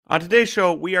On today's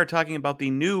show, we are talking about the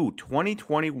new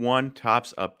 2021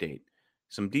 Tops update.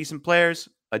 Some decent players,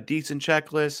 a decent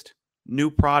checklist,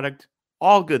 new product,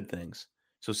 all good things.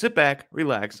 So sit back,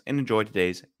 relax, and enjoy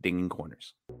today's Dinging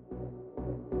Corners.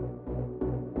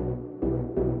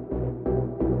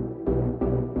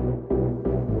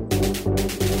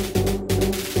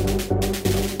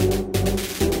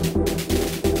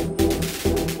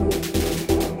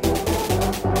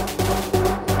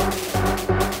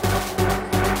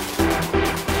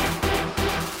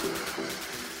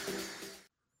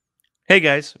 Hey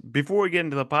guys, before we get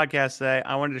into the podcast today,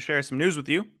 I wanted to share some news with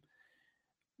you.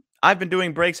 I've been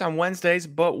doing breaks on Wednesdays,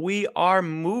 but we are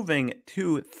moving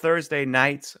to Thursday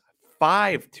nights,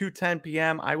 5 to 10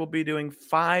 p.m. I will be doing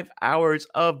 5 hours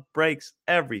of breaks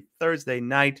every Thursday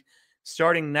night.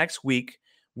 Starting next week,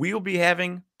 we will be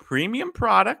having premium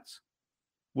products,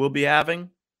 we'll be having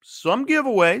some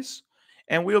giveaways,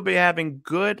 and we'll be having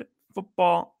good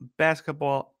football,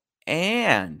 basketball,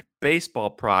 and baseball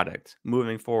product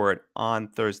moving forward on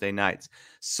Thursday nights.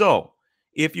 So,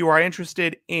 if you are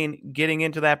interested in getting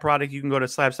into that product, you can go to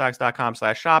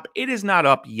slabstocks.com/shop. It is not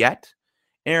up yet.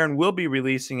 Aaron will be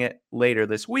releasing it later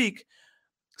this week.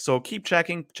 So keep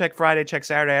checking. Check Friday, check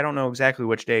Saturday. I don't know exactly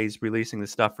which day he's releasing the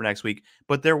stuff for next week,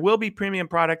 but there will be premium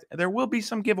product. There will be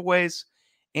some giveaways,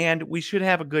 and we should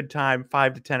have a good time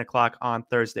 5 to 10 o'clock on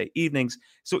Thursday evenings.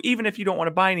 So even if you don't want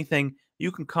to buy anything,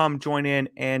 you can come join in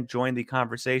and join the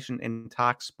conversation and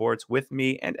talk sports with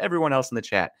me and everyone else in the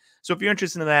chat. So if you're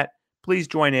interested in that, please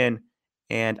join in,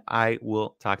 and I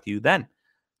will talk to you then.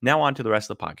 Now on to the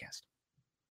rest of the podcast.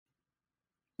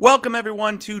 Welcome,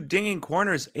 everyone, to Dinging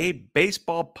Corners, a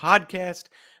baseball podcast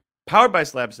powered by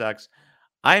Slabstocks.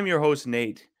 I am your host,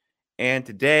 Nate, and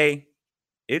today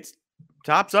it's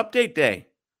Tops Update Day.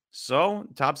 So,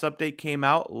 Tops Update came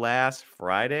out last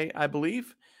Friday, I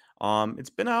believe. It's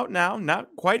been out now,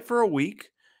 not quite for a week.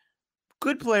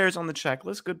 Good players on the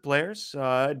checklist, good players.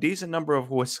 A decent number of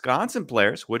Wisconsin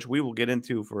players, which we will get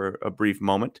into for a brief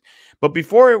moment. But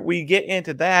before we get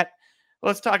into that,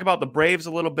 let's talk about the Braves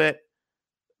a little bit.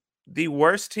 The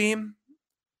worst team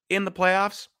in the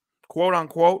playoffs, quote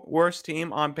unquote, worst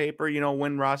team on paper,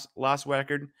 win-loss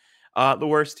record, the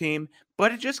worst team.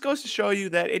 But it just goes to show you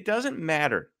that it doesn't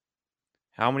matter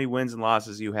how many wins and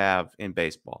losses you have in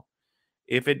baseball.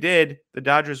 If it did, the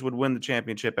Dodgers would win the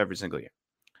championship every single year.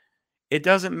 It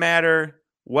doesn't matter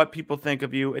what people think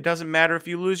of you. It doesn't matter if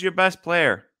you lose your best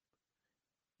player.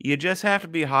 You just have to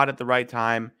be hot at the right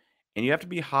time, and you have to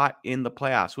be hot in the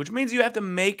playoffs, which means you have to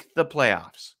make the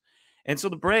playoffs. And so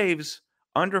the Braves,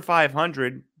 under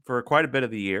 500 for quite a bit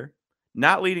of the year,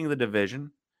 not leading the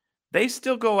division, they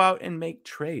still go out and make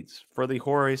trades for the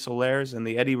Jorge Solers and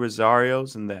the Eddie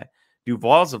Rosarios and the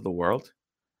Duvals of the world.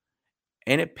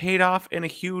 And it paid off in a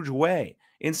huge way.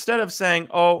 Instead of saying,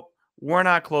 oh, we're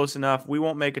not close enough, we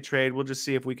won't make a trade, we'll just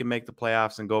see if we can make the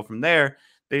playoffs and go from there,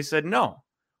 they said, no,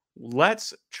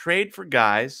 let's trade for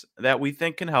guys that we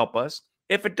think can help us.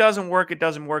 If it doesn't work, it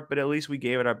doesn't work, but at least we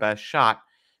gave it our best shot.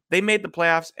 They made the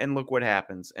playoffs, and look what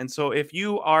happens. And so if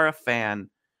you are a fan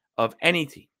of any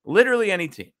team, literally any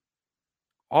team,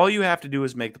 all you have to do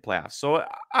is make the playoffs. So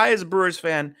I, as a Brewers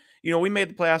fan, we made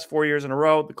the playoffs 4 years in a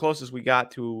row. The closest we got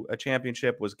to a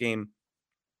championship was Game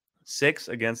 6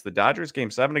 against the Dodgers, Game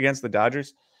 7 against the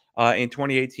Dodgers in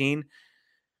 2018.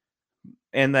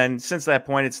 And then since that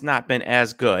point, it's not been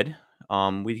as good.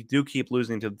 We do keep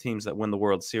losing to the teams that win the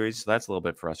World Series, so that's a little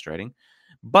bit frustrating.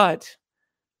 But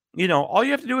all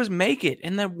you have to do is make it.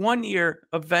 And then 1 year,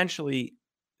 eventually,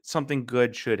 something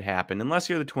good should happen. Unless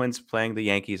you're the Twins playing the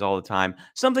Yankees all the time,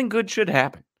 something good should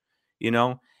happen,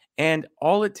 And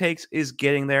all it takes is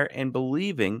getting there and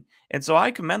believing. And so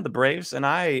I commend the Braves, and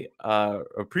I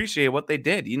appreciate what they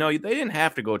did. They didn't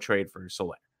have to go trade for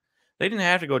Soler. They didn't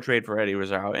have to go trade for Eddie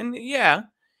Rosario. And yeah,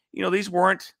 these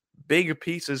weren't big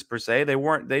pieces per se.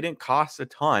 They didn't cost a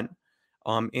ton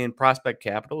in prospect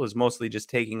capital. It was mostly just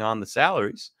taking on the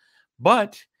salaries.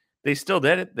 But they still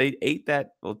did it. They ate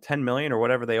that $10 million or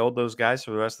whatever they owed those guys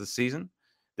for the rest of the season.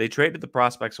 They traded the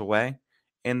prospects away,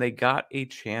 and they got a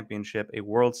championship, a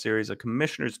World Series, a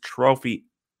Commissioner's Trophy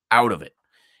out of it.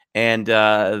 And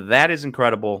that is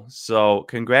incredible. So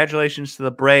congratulations to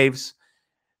the Braves.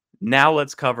 Now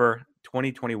let's cover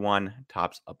 2021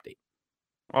 Tops Update.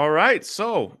 All right,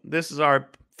 so this is our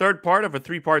third part of a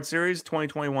three-part series,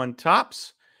 2021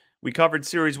 Tops. We covered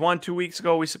Series 1 2 weeks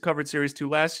ago. We covered Series 2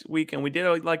 last week, and we did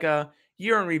a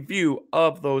year in review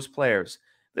of those players.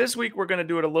 This week, we're going to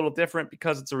do it a little different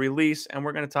because it's a release, and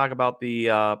we're going to talk about the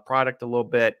product a little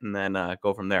bit and then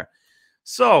go from there.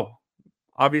 So,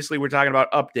 obviously, we're talking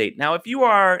about update. Now, if you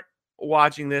are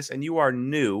watching this and you are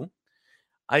new,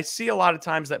 I see a lot of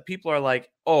times that people are like,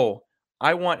 "Oh,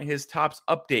 I want his Topps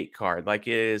Update card." Like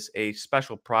it is a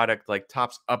special product. Like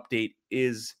Topps Update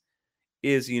is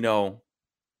its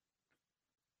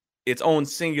own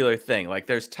singular thing. Like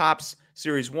there's Topps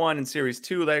Series 1 and Series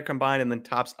 2 that are combined, and then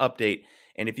Topps Update.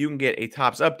 And if you can get a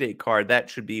Topps Update card, that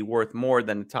should be worth more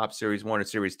than a Topps Series 1 or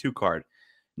Series 2 card.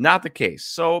 Not the case.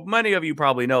 So many of you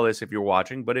probably know this if you're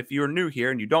watching, but if you're new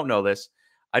here and you don't know this,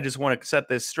 I just want to set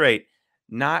this straight.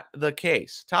 Not the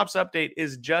case. Topps Update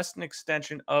is just an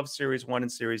extension of Series 1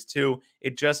 and Series 2.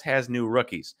 It just has new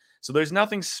rookies. So there's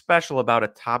nothing special about a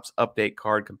Topps Update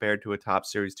card compared to a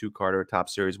Topps Series 2 card or a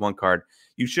Topps Series 1 card.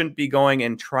 You shouldn't be going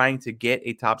and trying to get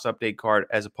a Topps Update card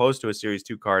as opposed to a Series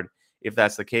 2 card if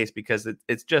that's the case, because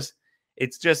it's just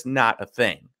not a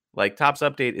thing. Like Topps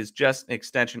Update is just an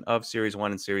extension of Series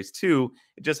 1 and Series 2.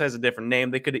 It just has a different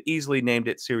name. They could have easily named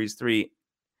it Series 3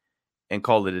 and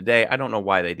called it a day. I don't know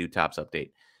why they do Topps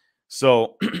Update.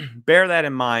 So bear that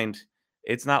in mind.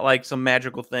 It's not like some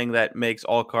magical thing that makes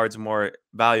all cards more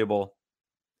valuable.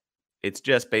 It's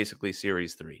just basically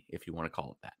Series 3, if you want to call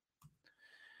it that.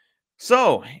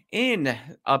 So, in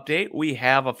update, we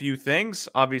have a few things.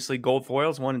 Obviously, gold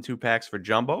foils, 1 and 2 packs for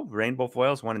jumbo. Rainbow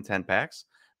foils, 1 and 10 packs.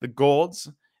 The golds.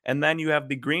 And then you have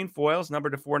the green foils,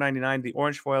 numbered to $4.99. The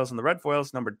orange foils and the red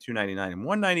foils, numbered to $2.99 and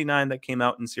 $1.99. That came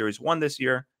out in Series 1 this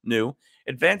year. New.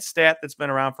 Advanced Stat that's been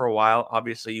around for a while.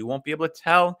 Obviously, you won't be able to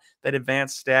tell that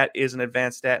Advanced Stat is an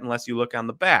Advanced Stat unless you look on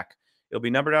the back. It'll be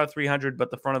numbered out of 300,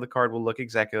 but the front of the card will look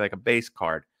exactly like a base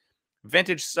card.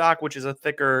 Vintage Stock, which is a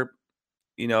thicker,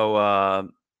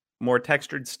 more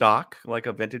textured stock, like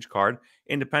a vintage card.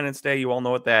 Independence Day, you all know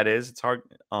what that is. It's hard.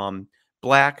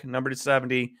 Black, numbered to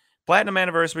 70. Platinum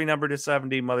Anniversary, numbered to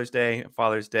 70. Mother's Day,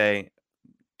 Father's Day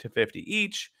to 50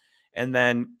 each. And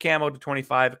then Camo to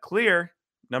 25. Clear,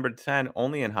 numbered to 10,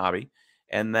 only in hobby.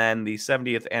 And then the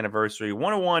 70th Anniversary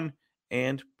 101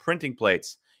 and printing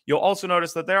plates. You'll also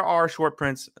notice that there are short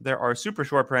prints. There are super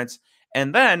short prints.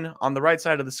 And then on the right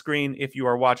side of the screen, if you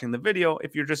are watching the video,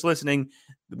 if you're just listening,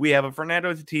 we have a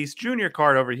Fernando Tatis Jr.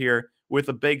 card over here with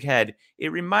a big head.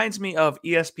 It reminds me of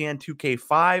ESPN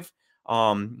 2K5,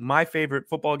 my favorite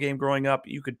football game growing up.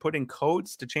 You could put in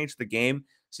codes to change the game.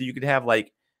 So you could have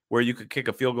like where you could kick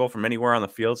a field goal from anywhere on the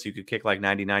field. So you could kick like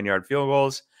 99-yard field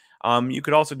goals. You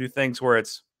could also do things where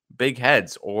it's big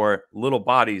heads or little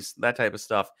bodies, that type of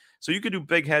stuff. So you could do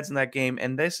big heads in that game.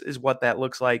 And this is what that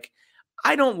looks like.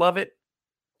 I don't love it.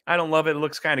 It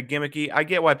looks kind of gimmicky. I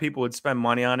get why people would spend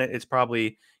money on it. It's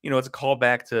probably, it's a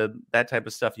callback to that type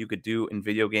of stuff you could do in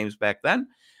video games back then.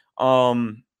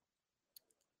 But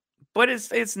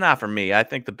it's not for me. I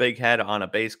think the big head on a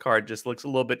base card just looks a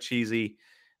little bit cheesy.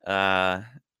 I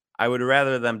would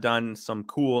rather them done some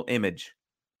cool image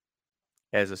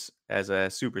as a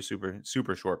super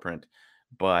short print.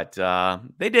 But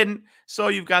they didn't. So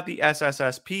you've got the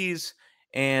SSSPs,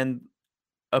 and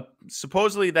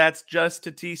supposedly that's just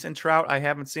Tatis and Trout. I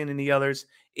haven't seen any others.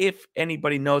 If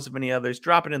anybody knows of any others,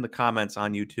 drop it in the comments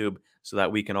on YouTube so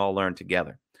that we can all learn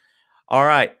together. All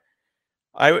right.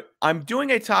 I'm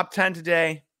doing a top 10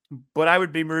 today, but I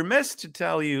would be remiss to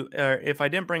tell you if I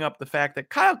didn't bring up the fact that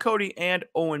Kyle Cody and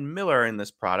Owen Miller are in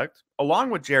this product,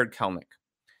 along with Jarred Kelenic.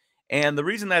 And the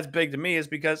reason that's big to me is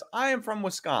because I am from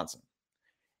Wisconsin.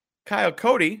 Kyle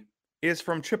Cody is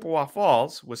from Chippewa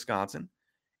Falls, Wisconsin.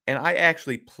 And I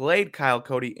actually played Kyle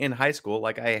Cody in high school.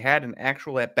 Like I had an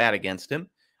actual at-bat against him.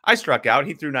 I struck out.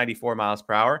 He threw 94 miles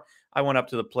per hour. I went up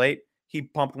to the plate. He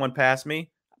pumped one past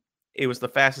me. It was the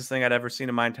fastest thing I'd ever seen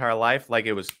in my entire life. Like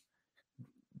it was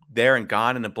there and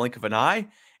gone in the blink of an eye.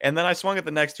 And then I swung at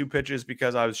the next two pitches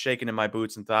because I was shaking in my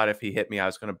boots and thought if he hit me, I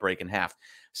was going to break in half.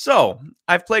 So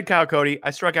I've played Kyle Cody.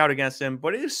 I struck out against him,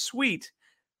 but it is sweet.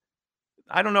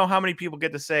 I don't know how many people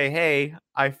get to say, hey,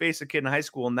 I faced a kid in high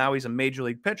school and now he's a major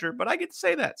league pitcher, but I get to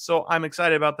say that. So I'm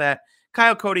excited about that.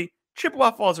 Kyle Cody,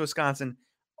 Chippewa Falls, Wisconsin.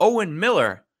 Owen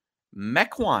Miller,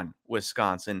 Mequon,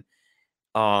 Wisconsin.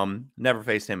 Never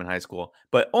faced him in high school.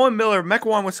 But Owen Miller,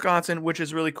 Mequon, Wisconsin, which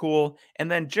is really cool.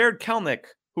 And then Jarred Kelenic,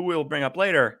 who we'll bring up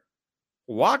later,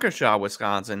 Waukesha,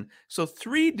 Wisconsin. So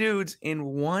 3 dudes in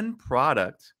one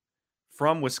product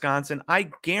from Wisconsin. I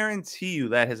guarantee you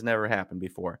that has never happened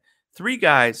before. 3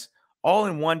 guys all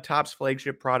in one Topps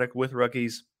flagship product with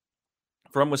rookies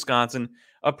from Wisconsin.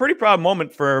 A pretty proud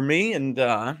moment for me and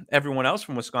everyone else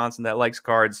from Wisconsin that likes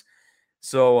cards.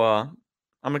 So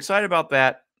I'm excited about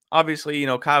that. Obviously,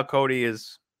 Kyle Cody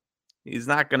he's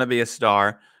not going to be a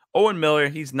star. Owen Miller,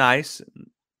 he's nice.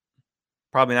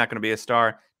 Probably not going to be a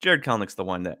star. Jarred Kelenic's the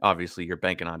one that obviously you're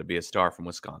banking on to be a star from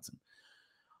Wisconsin.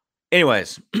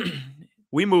 Anyways,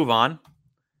 we move on.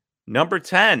 Number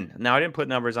 10. Now, I didn't put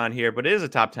numbers on here, but it is a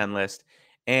top 10 list.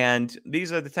 And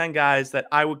these are the 10 guys that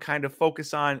I would kind of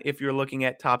focus on if you're looking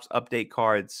at Topps update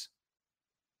cards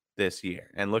this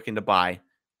year and looking to buy.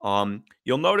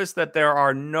 You'll notice that there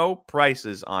are no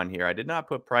prices on here. I did not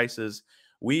put prices.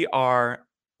 We are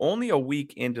only a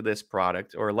week into this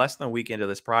product, or less than a week into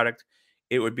this product.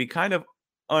 It would be kind of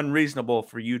unreasonable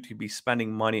for you to be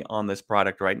spending money on this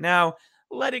product right now.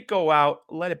 Let it go out.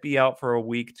 Let it be out for a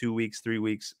week, 2 weeks, 3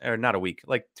 weeks, or not a week,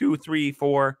 like 2, 3,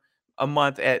 4, a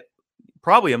month, at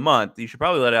probably a month. You should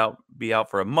probably let it be out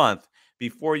for a month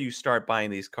before you start buying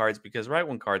these cards, because right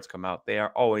when cards come out, they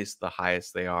are always the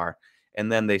highest they are,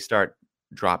 and then they start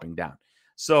dropping down.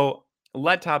 So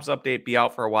let Topps Update be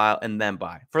out for a while and then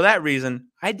buy. For that reason,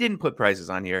 I didn't put prices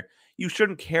on here. You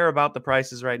shouldn't care about the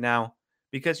prices right now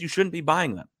because you shouldn't be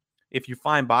buying them. If you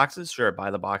find boxes, sure,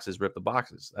 buy the boxes, rip the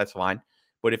boxes. That's fine.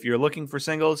 But if you're looking for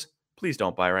singles, please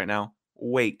don't buy right now.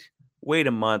 Wait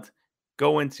a month,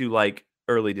 go into like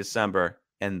early December,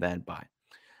 and then buy.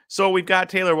 So we've got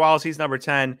Taylor Wallace. He's number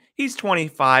 10. He's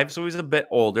 25, so he's a bit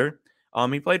older.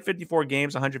 He played 54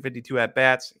 games, 152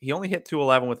 at-bats. He only hit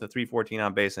 211 with a 314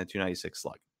 on base and a 296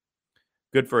 slug.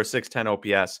 Good for a 610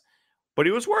 OPS. But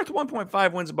he was worth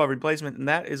 1.5 wins above replacement, and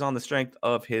that is on the strength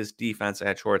of his defense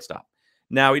at shortstop.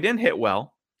 Now, he didn't hit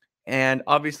well, and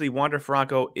obviously Wander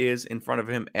Franco is in front of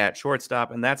him at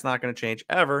shortstop, and that's not going to change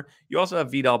ever. You also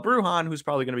have Vidal Brujan, who's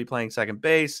probably going to be playing second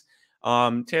base.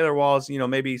 Taylor Wallace,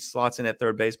 maybe slots in at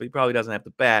third base, but he probably doesn't have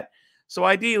the bat. So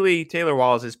ideally, Taylor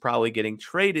Wallace is probably getting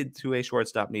traded to a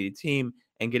shortstop needy team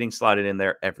and getting slotted in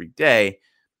there every day.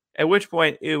 At which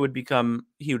point he would become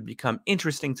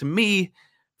interesting to me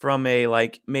from a,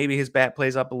 like, maybe his bat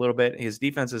plays up a little bit. His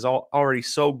defense is already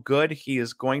so good. He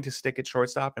is going to stick at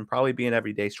shortstop and probably be an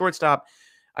everyday shortstop.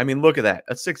 I mean, look at that.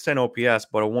 A 610 OPS,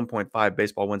 but a 1.5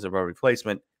 baseball wins above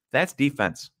replacement. That's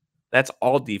defense. That's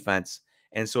all defense.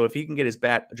 And so if he can get his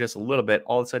bat just a little bit,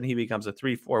 all of a sudden he becomes a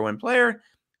 3-4 win player,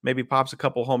 maybe pops a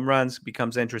couple home runs,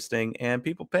 becomes interesting, and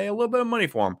people pay a little bit of money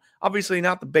for him. Obviously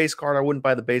not the base card. I wouldn't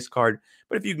buy the base card,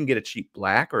 but if you can get a cheap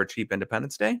black or a cheap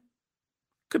Independence Day,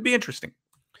 could be interesting.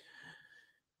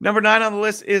 Number 9 on the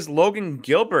list is Logan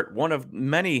Gilbert, one of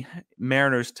many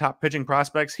Mariners' top pitching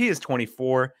prospects. He is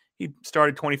 24. He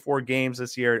started 24 games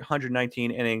this year,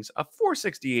 119 innings, a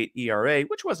 4.68 ERA,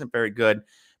 which wasn't very good.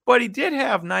 But he did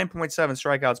have 9.7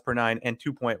 strikeouts per 9 and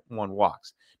 2.1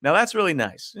 walks. Now, that's really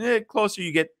nice. Closer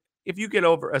you get, if you get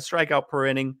over a strikeout per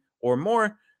inning or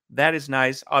more, that is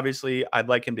nice. Obviously, I'd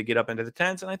like him to get up into the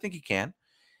 10s, and I think he can.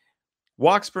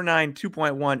 Walks per 9,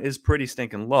 2.1 is pretty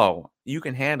stinking low. You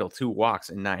can handle 2 walks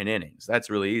in 9 innings.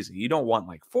 That's really easy. You don't want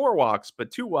like 4 walks,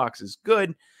 but 2 walks is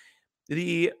good.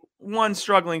 The one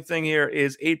struggling thing here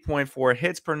is 8.4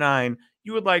 hits per 9.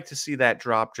 You would like to see that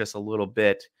drop just a little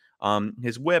bit.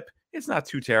 His whip, it's not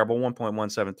too terrible,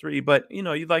 1.173, but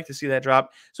you'd like to see that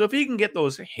drop. So if he can get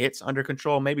those hits under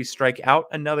control, maybe strike out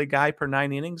another guy per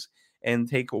 9 innings and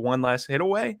take one less hit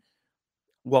away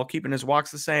while keeping his walks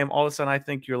the same, all of a sudden I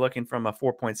think you're looking from a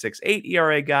 4.68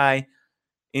 ERA guy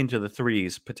into the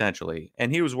 3s potentially.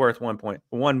 And he was worth 1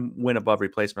 win above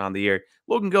replacement on the year.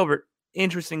 Logan Gilbert,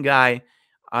 interesting guy.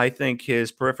 I think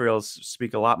his peripherals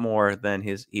speak a lot more than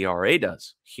his ERA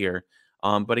does here.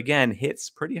 But again,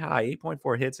 hits pretty high.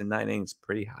 8.4 hits in 9 innings,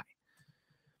 pretty high.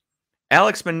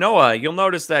 Alex Manoah, you'll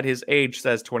notice that his age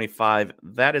says 25.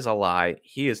 That is a lie.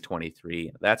 He is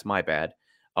 23. That's my bad.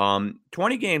 20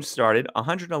 games started,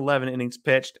 111 innings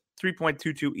pitched,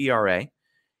 3.22 ERA.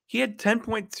 He had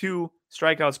 10.2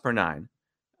 strikeouts per 9,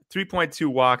 3.2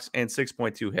 walks, and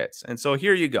 6.2 hits. And so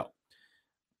here you go.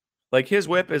 Like, his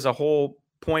whip is a whole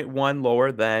 0.1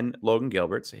 lower than Logan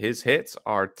Gilbert's. His hits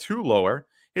are 2 lower.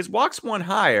 His walks 1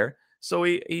 higher, so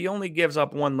he only gives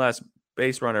up 1 less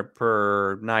base runner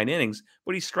per 9 innings,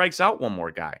 but he strikes out 1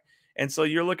 more guy. And so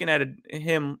you're looking at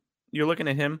him,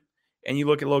 and you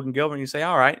look at Logan Gilbert and you say,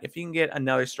 all right, if you can get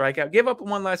another strikeout, give up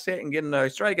 1 less hit and get another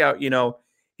strikeout,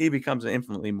 he becomes an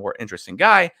infinitely more interesting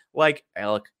guy like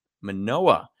Alek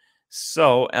Manoah.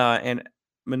 So, and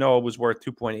Manoah was worth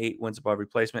 2.8 wins above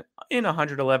replacement in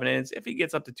 111 innings. If he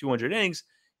gets up to 200 innings,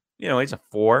 he's a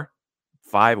 4-5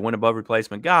 win above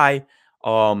replacement guy.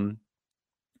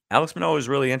 Alex Manoah is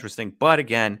really interesting, but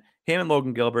again, him and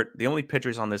Logan Gilbert, the only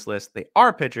pitchers on this list, they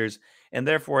are pitchers, and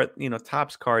therefore,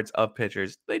 Topps cards of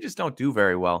pitchers, they just don't do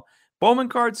very well. Bowman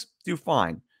cards do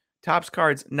fine. Topps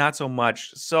cards, not so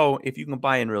much. So if you can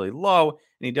buy in really low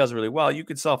and he does really well, you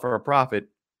could sell for a profit,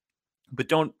 but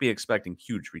don't be expecting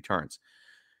huge returns.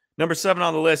 Number 7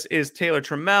 on the list is Taylor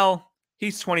Trammell.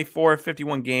 He's 24,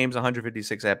 51 games,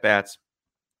 156 at-bats,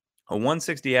 a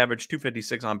 160 average,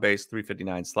 256 on base,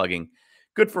 359 slugging.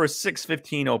 Good for a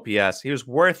 615 OPS. He was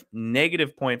worth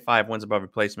negative -0.5 wins above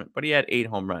replacement, but he had 8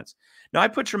 home runs. Now, I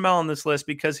put Trammell on this list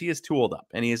because he is tooled up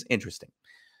and he is interesting.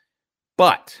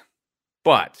 But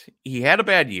he had a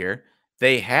bad year.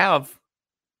 They have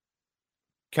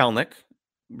Kelenic,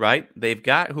 right? They've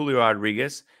got Julio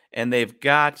Rodriguez, and they've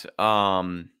got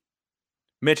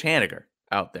Mitch Haniger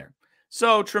out there.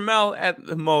 So Trammell at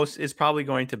the most is probably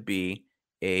going to be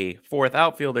a fourth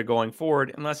outfielder going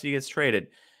forward unless he gets traded.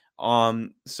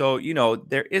 So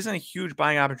there isn't a huge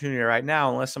buying opportunity right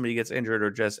now unless somebody gets injured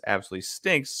or just absolutely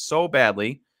stinks so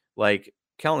badly, like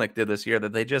Kelenic did this year,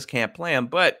 that they just can't play him.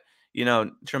 But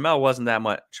Trammell wasn't that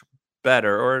much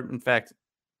better, or in fact,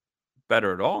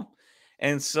 better at all.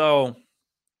 And so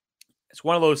it's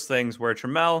one of those things where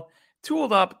Trammell,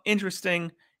 tooled up,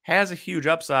 interesting, has a huge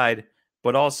upside,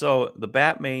 but also the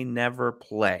bat may never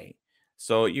play.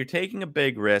 So you're taking a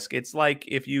big risk. It's like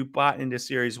if you bought into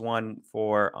Series 1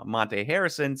 for Monte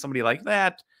Harrison, somebody like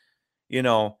that,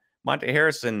 Monte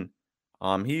Harrison,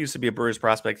 he used to be a Brewers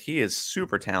prospect. He is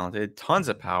super talented, tons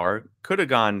of power, could have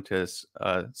gone to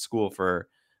school for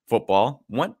football,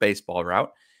 went baseball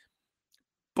route.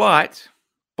 But,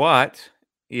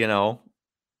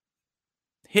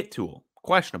 hit tool,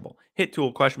 questionable. Hit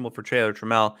tool, questionable for Taylor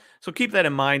Trammell. So keep that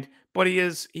in mind. But he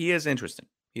is interesting.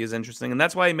 He is interesting. And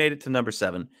that's why he made it to number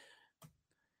 7.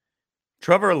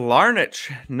 Trevor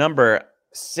Larnach, number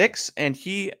 6. And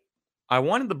I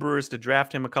wanted the Brewers to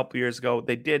draft him a couple years ago.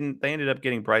 They didn't. They ended up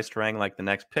getting Bryce Terang like the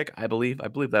next pick, I believe. I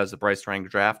believe that was the Bryce Terang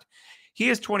draft. He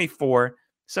is 24,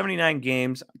 79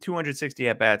 games, 260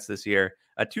 at-bats this year,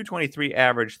 a 223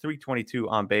 average, 322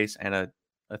 on base, and a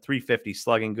 350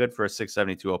 slugging, good for a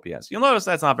 672 OPS. You'll notice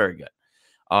that's not very good.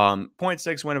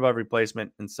 0.6 win above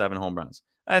replacement and 7 home runs.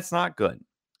 That's not good.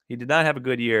 He did not have a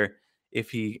good year.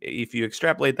 If you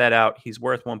extrapolate that out, he's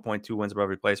worth 1.2 wins above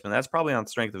replacement. That's probably on the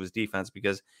strength of his defense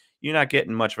because you're not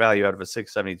getting much value out of a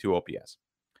 672 OPS,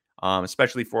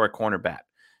 especially for a corner bat.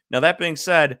 Now, that being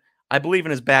said, I believe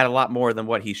in his bat a lot more than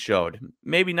what he showed.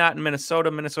 Maybe not in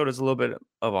Minnesota. Minnesota's a little bit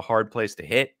of a hard place to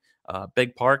hit,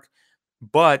 big park,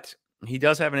 but he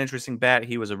does have an interesting bat.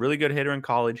 He was a really good hitter in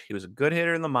college. He was a good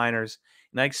hitter in the minors,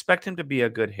 and I expect him to be a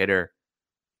good hitter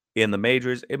in the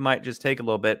majors. It might just take a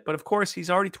little bit, but of course, he's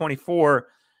already 24.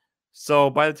 So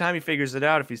by the time he figures it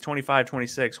out, if he's 25,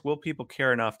 26, will people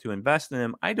care enough to invest in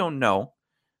him? I don't know,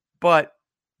 but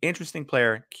interesting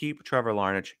player. Keep Trevor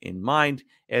Larnach in mind,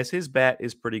 as his bat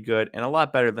is pretty good and a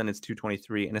lot better than his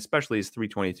 223 and especially his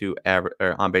 322 average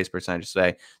on base percentage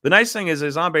today. The nice thing is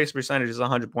his on base percentage is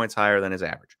 100 points higher than his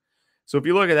average. So if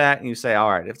you look at that and you say,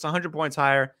 all right, if it's 100 points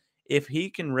higher, if he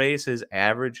can raise his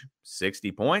average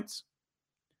 60 points,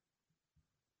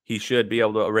 he should be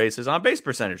able to raise his on-base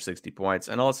percentage 60 points.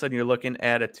 And all of a sudden you're looking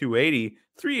at a 280,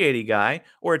 380 guy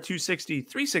or a 260,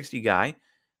 360 guy.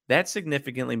 That's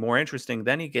significantly more interesting.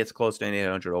 Then he gets close to an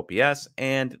 800 OPS,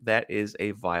 and that is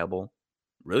a viable,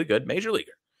 really good major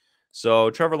leaguer. So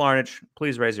Trevor Larnach,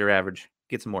 please raise your average,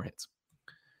 get some more hits.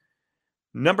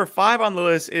 Number 5 on the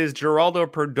list is Geraldo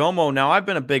Perdomo. Now, I've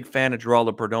been a big fan of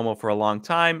Geraldo Perdomo for a long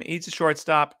time. He's a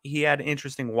shortstop. He had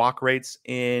interesting walk rates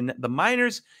in the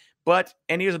minors,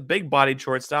 and he was a big-bodied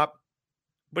shortstop,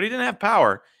 but he didn't have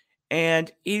power.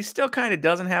 And he still kind of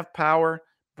doesn't have power,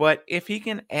 but if he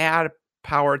can add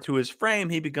power to his frame,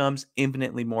 he becomes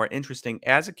infinitely more interesting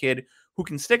as a kid who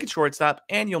can stick at shortstop.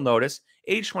 And you'll notice,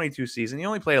 age 22 season, he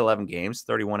only played 11 games,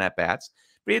 31 at-bats,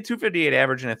 but he had 258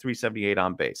 average and a 378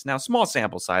 on base. Now, small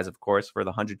sample size, of course, for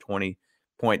the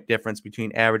 120-point difference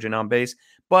between average and on base,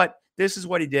 but this is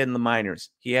what he did in the minors.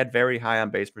 He had very high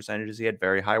on base percentages. He had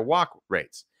very high walk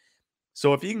rates.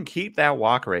 So if you can keep that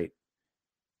walk rate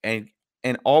and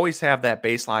always have that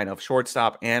baseline of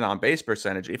shortstop and on base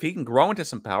percentage, if he can grow into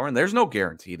some power, and there's no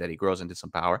guarantee that he grows into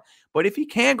some power, but if he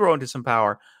can grow into some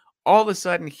power, all of a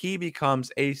sudden he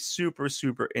becomes a super,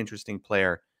 super interesting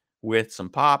player with some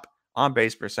pop, on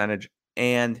base percentage,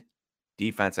 and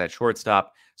defense at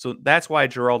shortstop. So that's why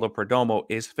Geraldo Perdomo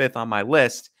is 5th on my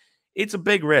list. It's a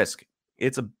big risk.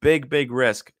 It's a big, big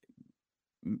risk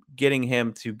getting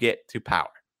him to get to power.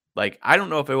 Like, I don't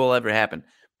know if it will ever happen,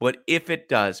 but if it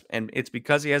does, and it's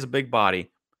because he has a big body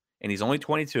and he's only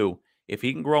 22, if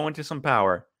he can grow into some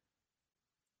power,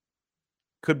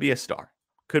 could be a star.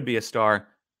 Could be a star,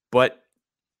 but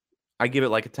I give it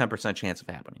like a 10% chance of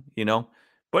happening,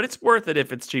 But it's worth it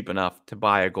if it's cheap enough to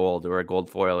buy a gold or a gold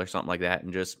foil or something like that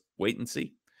and just wait and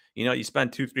see. You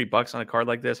spend $2-3 on a card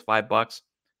like this, $5,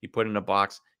 you put it in a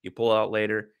box, you pull it out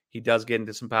later, he does get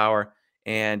into some power,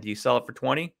 and you sell it for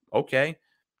 20, okay.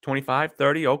 25,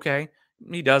 30, okay.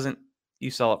 He doesn't,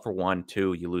 you sell it for 1,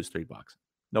 2, you lose $3.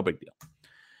 No big deal.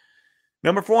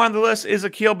 Number 4 on the list is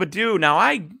Akil Baddoo. Now,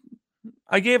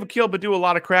 I gave Akil Baddoo a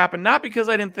lot of crap, and not because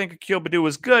I didn't think Akil Baddoo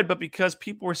was good, but because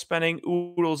people were spending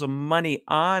oodles of money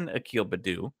on Akil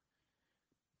Baddoo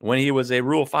when he was a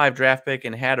Rule 5 draft pick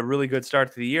and had a really good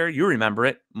start to the year. You remember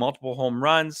it. Multiple home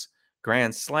runs,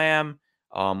 grand slam,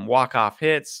 walk-off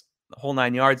hits, the whole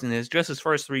 9 yards in his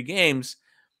first 3 games.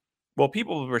 Well,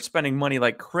 people were spending money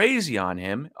like crazy on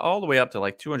him, all the way up to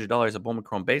like $200 a Bowman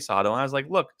Chrome base auto. And I was like,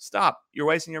 look, stop. You're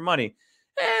wasting your money.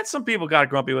 And some people got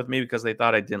grumpy with me because they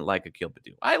thought I didn't like Akil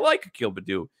Baddoo. I like Akil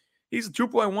Baddoo. He's a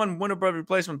 2.1 win above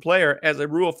replacement player as a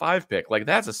Rule 5 pick. Like,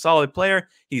 that's a solid player.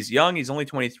 He's young. He's only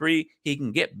 23. He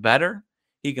can get better.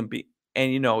 He can be,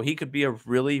 and he could be a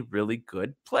really, really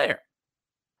good player.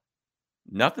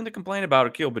 Nothing to complain about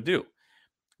Akil Baddoo.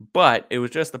 But it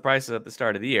was just the prices at the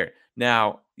start of the year.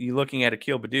 Now, you're looking at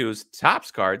Akil Baddoo's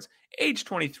Topps cards. Age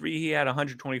 23, he had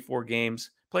 124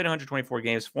 games, played 124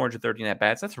 games, 413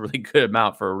 at-bats. That's a really good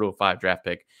amount for a Rule 5 draft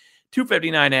pick.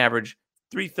 259 average,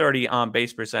 330 on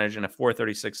base percentage, and a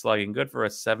 436 slugging. Good for a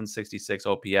 766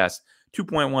 OPS,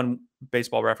 2.1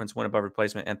 baseball reference win above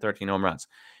replacement, and 13 home runs.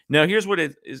 Now, here's what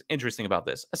is interesting about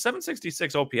this. A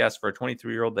 766 OPS for a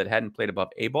 23-year-old that hadn't played above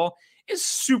A-ball is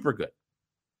super good.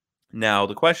 Now,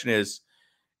 the question is,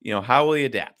 how will he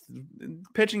adapt?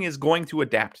 Pitching is going to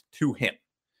adapt to him.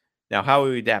 Now, how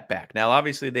will he adapt back? Now,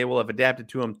 obviously, they will have adapted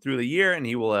to him through the year, and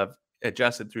he will have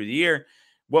adjusted through the year.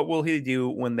 What will he do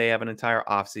when they have an entire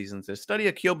offseason to study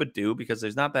Akil Baddoo? Because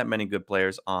there's not that many good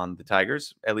players on the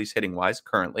Tigers, at least hitting-wise,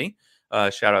 currently.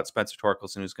 Shout out Spencer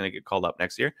Torkelson, who's going to get called up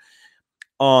next year.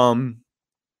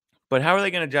 But how are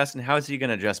they going to adjust, and how is he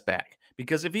going to adjust back?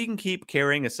 Because if he can keep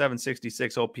carrying a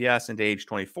 766 OPS into age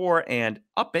 24 and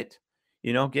up it,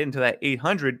 get into that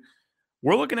 800,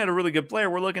 we're looking at a really good player.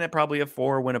 We're looking at probably a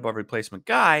 4 win above replacement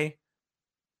guy.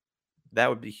 That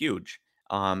would be huge.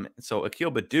 So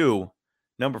Akil Baddoo,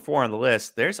 number 4 on the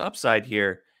list, there's upside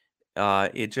here.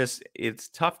 It's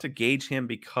tough to gauge him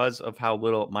because of how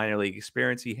little minor league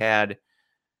experience he had.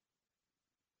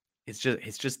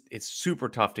 It's super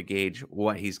tough to gauge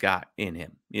what he's got in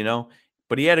him,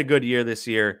 But he had a good year this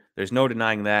year. There's no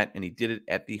denying that, and he did it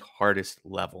at the hardest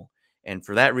level. And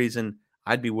for that reason,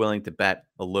 I'd be willing to bet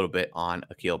a little bit on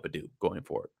Akil Baddoo going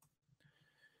forward.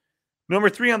 Number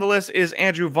 3 on the list is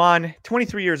Andrew Vaughn,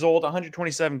 23 years old,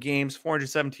 127 games,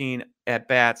 417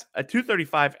 at-bats, a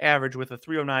 235 average with a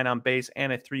 309 on base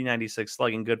and a 396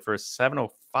 slugging, good for a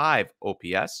 705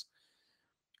 OPS,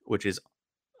 which is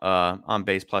on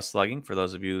base plus slugging, for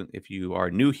those of you, if you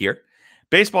are new here.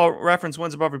 Baseball Reference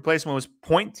wins above replacement was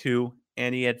 0.2,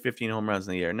 and he had 15 home runs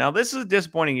in the year. Now, this is a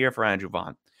disappointing year for Andrew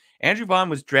Vaughn. Andrew Vaughn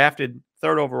was drafted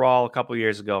 3rd overall a couple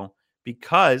years ago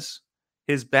because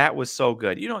his bat was so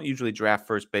good. You don't usually draft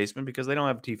first baseman because they don't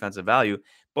have defensive value.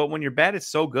 But when your bat is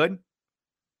so good,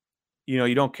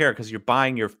 you don't care because you're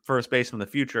buying your first baseman in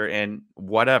the future and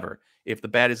whatever, if the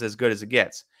bat is as good as it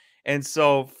gets. And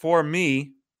so for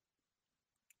me,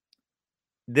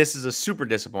 this is a super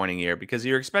disappointing year because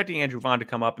you're expecting Andrew Vaughn to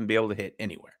come up and be able to hit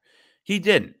anywhere. He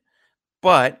didn't.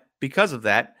 But because of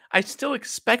that, I still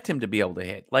expect him to be able to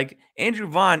hit. Like, Andrew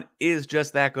Vaughn is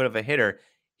just that good of a hitter.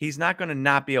 He's not going to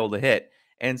not be able to hit.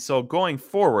 And so going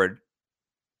forward,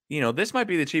 this might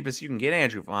be the cheapest you can get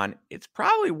Andrew Vaughn. It's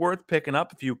probably worth picking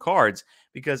up a few cards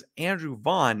because Andrew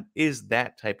Vaughn is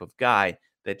that type of guy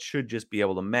that should just be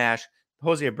able to mash.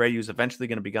 Jose Abreu is eventually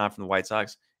going to be gone from the White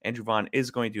Sox. Andrew Vaughn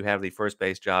is going to have the first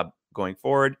base job going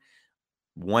forward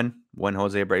when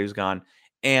Jose Abreu is gone.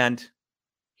 And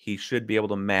he should be able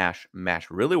to mash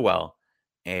really well.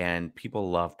 And people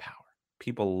love power.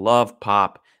 People love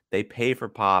pop. They pay for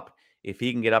pop. If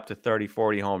he can get up to 30,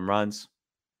 40 home runs,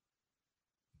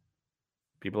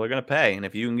 people are going to pay. And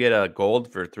if you can get a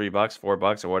gold for $3,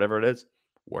 $4, or whatever it is,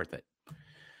 worth it.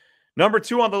 Number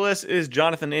 2 on the list is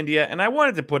Jonathan India, and I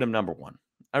wanted to put him number 1.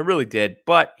 I really did,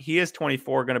 but he is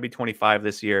 24, going to be 25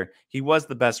 this year. He was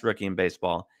the best rookie in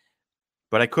baseball,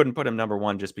 but I couldn't put him number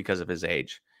 1 just because of his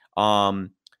age.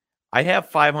 I have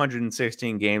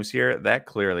 516 games here. That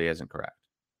clearly isn't correct.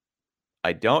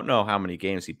 I don't know how many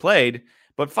games he played,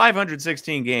 but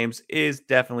 516 games is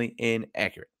definitely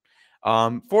inaccurate.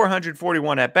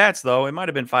 441 at-bats, though. It might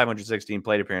have been 516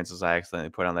 plate appearances I accidentally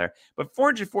put on there. But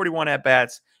 441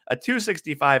 at-bats, a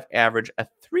 265 average, a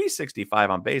 365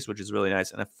 on base, which is really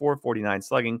nice, and a 449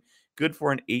 slugging. Good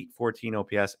for an 814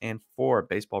 OPS and 4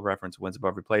 Baseball Reference wins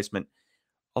above replacement,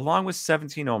 along with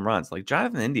 17 home runs. Like,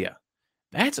 Jonathan India,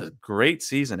 that's a great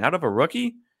season. Out of a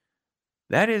rookie,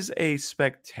 that is a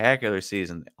spectacular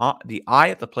season. The eye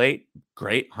at the plate,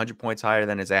 great, 100 points higher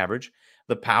than his average.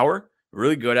 The power,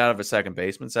 Really good out of a second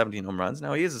baseman, 17 home runs.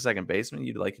 Now, he is a second baseman.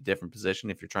 You'd like a different position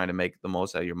if you're trying to make the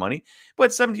most out of your money.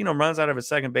 But 17 home runs out of a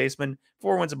second baseman,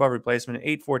 4 wins above replacement,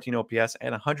 814 OPS,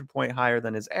 and 100 point higher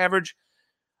than his average.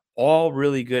 All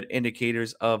really good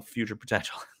indicators of future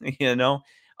potential.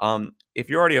 If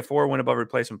you're already a 4 win above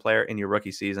replacement player in your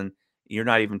rookie season, you're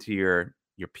not even to your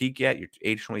peak yet. You're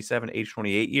age 27, age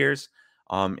 28 years,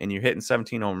 and you're hitting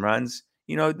 17 home runs.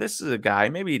 This is a guy,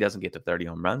 maybe he doesn't get to 30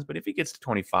 home runs, but if he gets to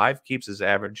 25, keeps his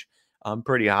average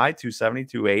pretty high, 270,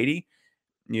 280,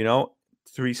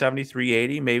 370,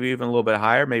 380, maybe even a little bit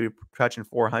higher, maybe touching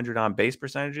 400 on base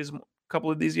percentages a couple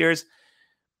of these years.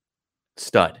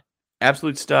 Stud.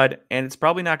 Absolute stud, and it's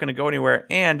probably not going to go anywhere.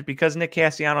 And because Nick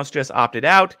Castellanos just opted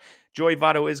out, Joey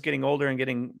Votto is getting older and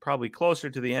getting probably closer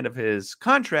to the end of his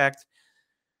contract.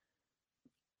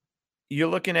 You're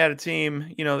looking at a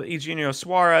team, Eugenio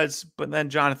Suarez, but then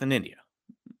Jonathan India.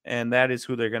 And that is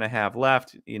who they're going to have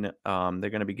left. They're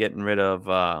going to be getting rid of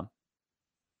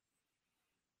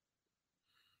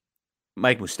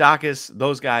Mike Moustakas,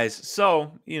 those guys.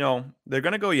 So, they're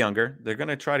going to go younger. They're going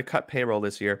to try to cut payroll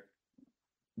this year.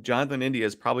 Jonathan India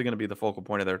is probably going to be the focal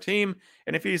point of their team.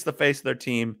 And if he's the face of their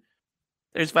team,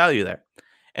 there's value there.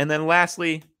 And then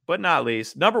lastly, but not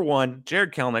least, number 1,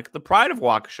 Jarred Kelenic, the pride of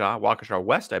Waukesha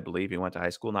West, I believe. He went to high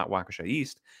school, not Waukesha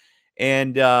East.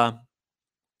 And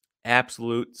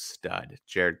absolute stud,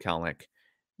 Jarred Kelenic.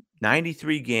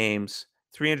 93 games,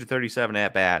 337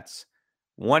 at-bats,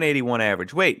 181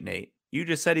 average. Wait, Nate, you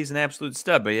just said he's an absolute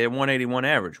stud, but he had 181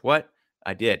 average. What?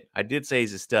 I did say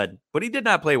he's a stud, but he did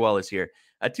not play well this year.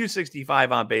 A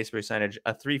 265 on base percentage,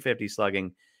 a 350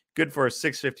 slugging, good for a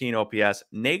 615 OPS,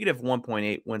 negative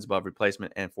 1.8 wins above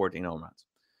replacement, and 14 home runs.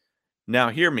 Now,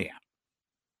 hear me out.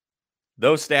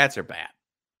 Those stats are bad.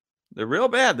 They're real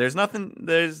bad. There's nothing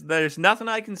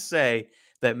I can say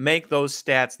that make those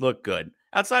stats look good.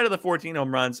 Outside of the 14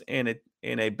 home runs in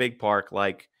a big park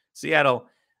like Seattle,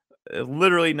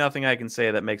 literally nothing I can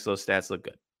say that makes those stats look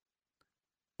good.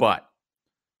 But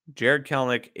Jarred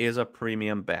Kelenic is a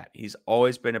premium bat. He's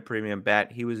always been a premium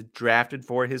bat. He was drafted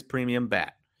for his premium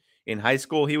bat. In high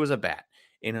school, he was a bat.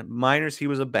 In minors, he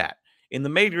was a bat. In the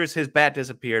majors, his bat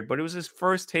disappeared, but it was his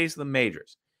first taste of the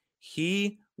majors.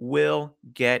 He will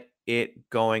get it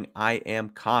going. I am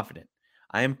confident.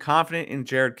 I am confident in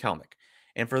Jarred Kelenic.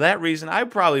 And for that reason, I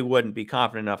probably wouldn't be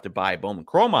confident enough to buy Bowman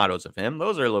Chrome autos of him.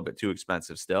 Those are a little bit too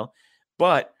expensive still.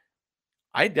 But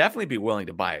I'd definitely be willing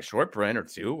to buy a short print or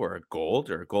two, or a gold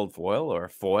foil, or a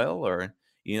foil, or,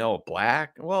 a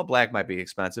black. Well, black might be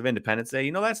expensive. Independence Day,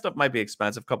 that stuff might be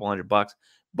expensive, a couple $100.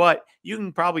 But you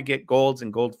can probably get golds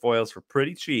and gold foils for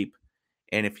pretty cheap.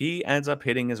 And if he ends up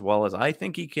hitting as well as I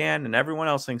think he can, and everyone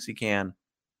else thinks he can,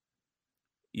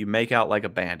 you make out like a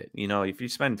bandit. If you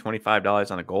spend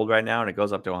 $25 on a gold right now and it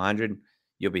goes up to $100,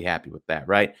 you'll be happy with that,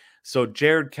 right? So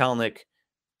Jarred Kelenic,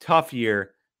 tough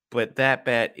year, but that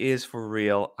bet is for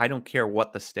real. I don't care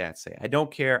what the stats say. I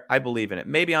don't care. I believe in it.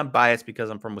 Maybe I'm biased because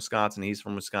I'm from Wisconsin. He's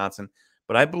from Wisconsin.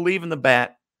 But I believe in the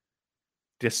bat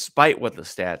despite what the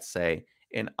stats say.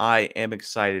 And I am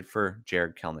excited for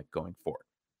Jarred Kelenic going forward.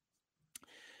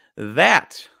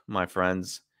 That, my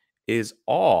friends, is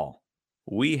all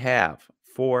we have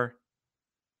for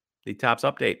the Topps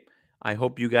update. I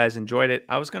hope you guys enjoyed it.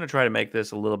 I was going to try to make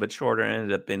this a little bit shorter and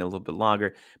ended up being a little bit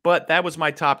longer. But that was my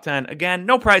top 10. Again,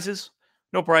 no prices.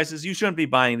 No prices. You shouldn't be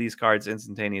buying these cards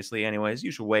instantaneously anyways.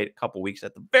 You should wait a couple weeks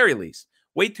at the very least.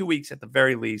 Wait 2 weeks at the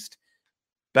very least.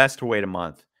 Best to wait a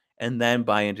month. And then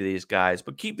buy into these guys.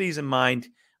 But keep these in mind.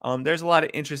 There's a lot of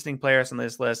interesting players on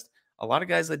this list. A lot of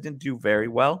guys that didn't do very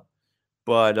well.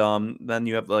 But then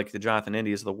you have like the Jonathan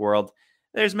Indias of the world.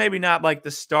 There's maybe not like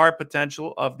the star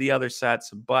potential of the other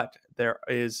sets, but there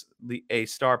is a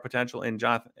star potential in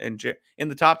in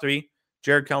the top 3,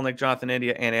 Jarred Kelenic, Jonathan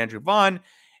India, and Andrew Vaughn.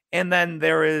 And then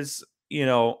there is,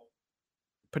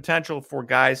 potential for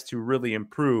guys to really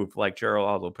improve like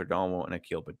Geraldo Perdomo and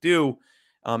Akil Baddoo.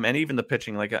 And even the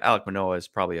pitching, like Alek Manoah is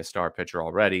probably a star pitcher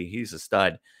already. He's a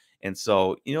stud. And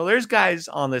so, there's guys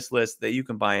on this list that you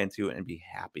can buy into and be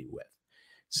happy with.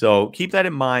 So keep that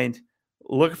in mind.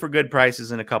 Look for good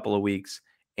prices in a couple of weeks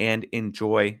and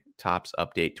enjoy Topps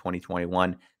Update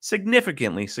 2021.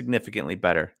 Significantly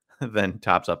better than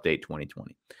Topps Update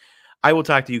 2020. I will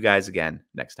talk to you guys again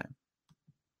next time.